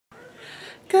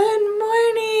Good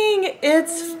morning!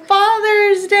 It's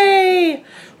Father's Day!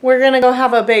 We're gonna go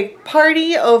have a big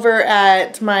party over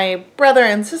at my brother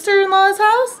and sister-in-law's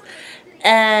house,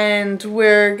 and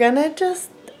we're gonna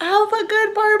just have a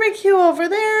good barbecue over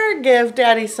there, give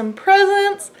Daddy some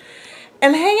presents,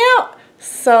 and hang out.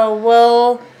 So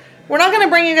we're not gonna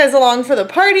bring you guys along for the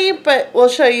party, but we'll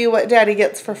show you what Daddy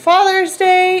gets for Father's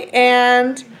Day,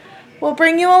 and we'll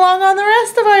bring you along on the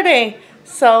rest of our day.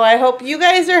 So I hope you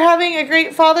guys are having a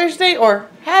great Father's Day, or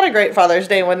had a great Father's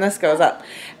Day when this goes up.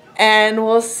 And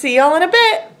we'll see y'all in a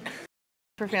bit.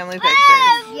 For family pictures.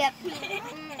 Yep.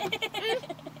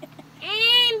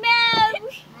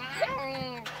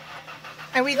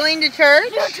 Are we going to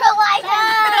church?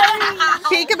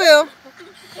 Peekaboo.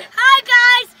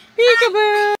 Hi guys.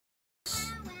 Peekaboo.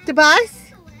 The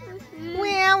bus?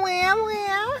 Wah, wah,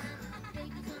 wah.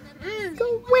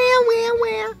 Go wah, wah,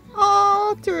 wah.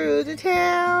 All through the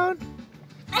town.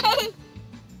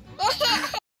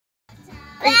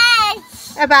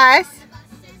 A bus?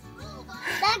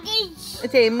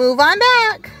 Okay, move on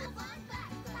back.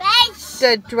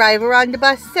 The driver on the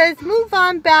bus says move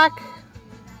on back.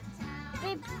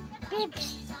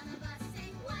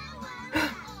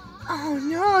 Oh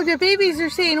no, the babies are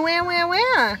saying wah, wah,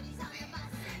 wah.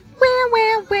 Wah,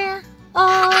 wah, wah.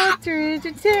 All through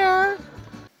the town.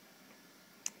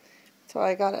 So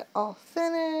I got it all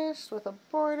finished with a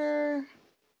border.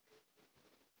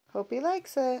 Hope he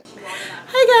likes it.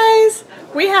 Hi guys!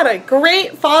 We had a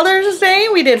great Father's Day.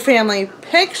 We did family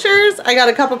pictures. I got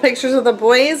a couple pictures of the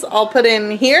boys I'll put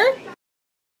in here.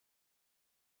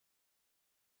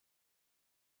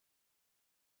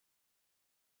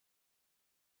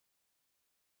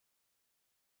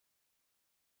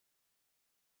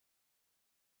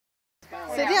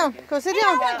 Sit down. Go sit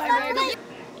down.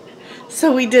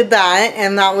 So we did that,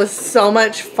 and that was so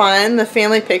much fun. The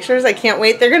family pictures, I can't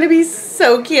wait. They're going to be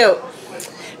so cute.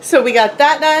 So we got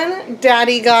that done.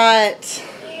 Daddy got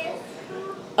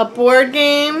a board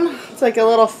game. It's like a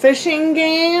little fishing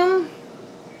game.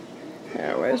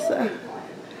 Here, where's the...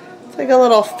 It's like a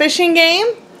little fishing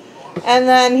game. And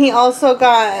then he also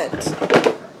got...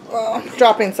 Oh,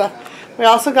 dropping stuff. We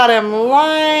also got him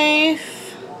Life.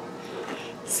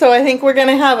 So I think we're going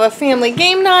to have a family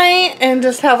game night and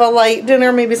just have a light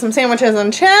dinner, maybe some sandwiches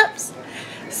and chips.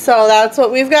 So that's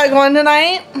what we've got going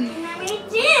tonight.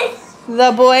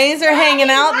 The boys are hanging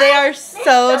out. They are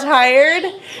so tired.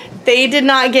 They did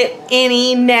not get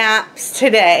any naps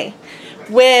today.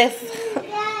 With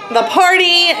the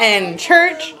party and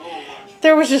church,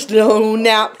 there was just no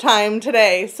nap time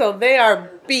today. So they are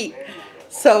beat.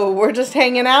 So we're just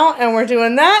hanging out and we're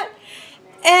doing that.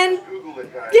 And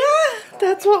yeah,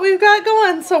 that's what we've got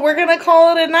going. So we're going to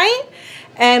call it a night,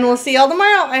 and we'll see y'all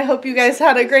tomorrow. I hope you guys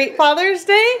had a great Father's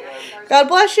Day. God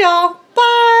bless y'all.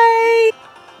 Bye.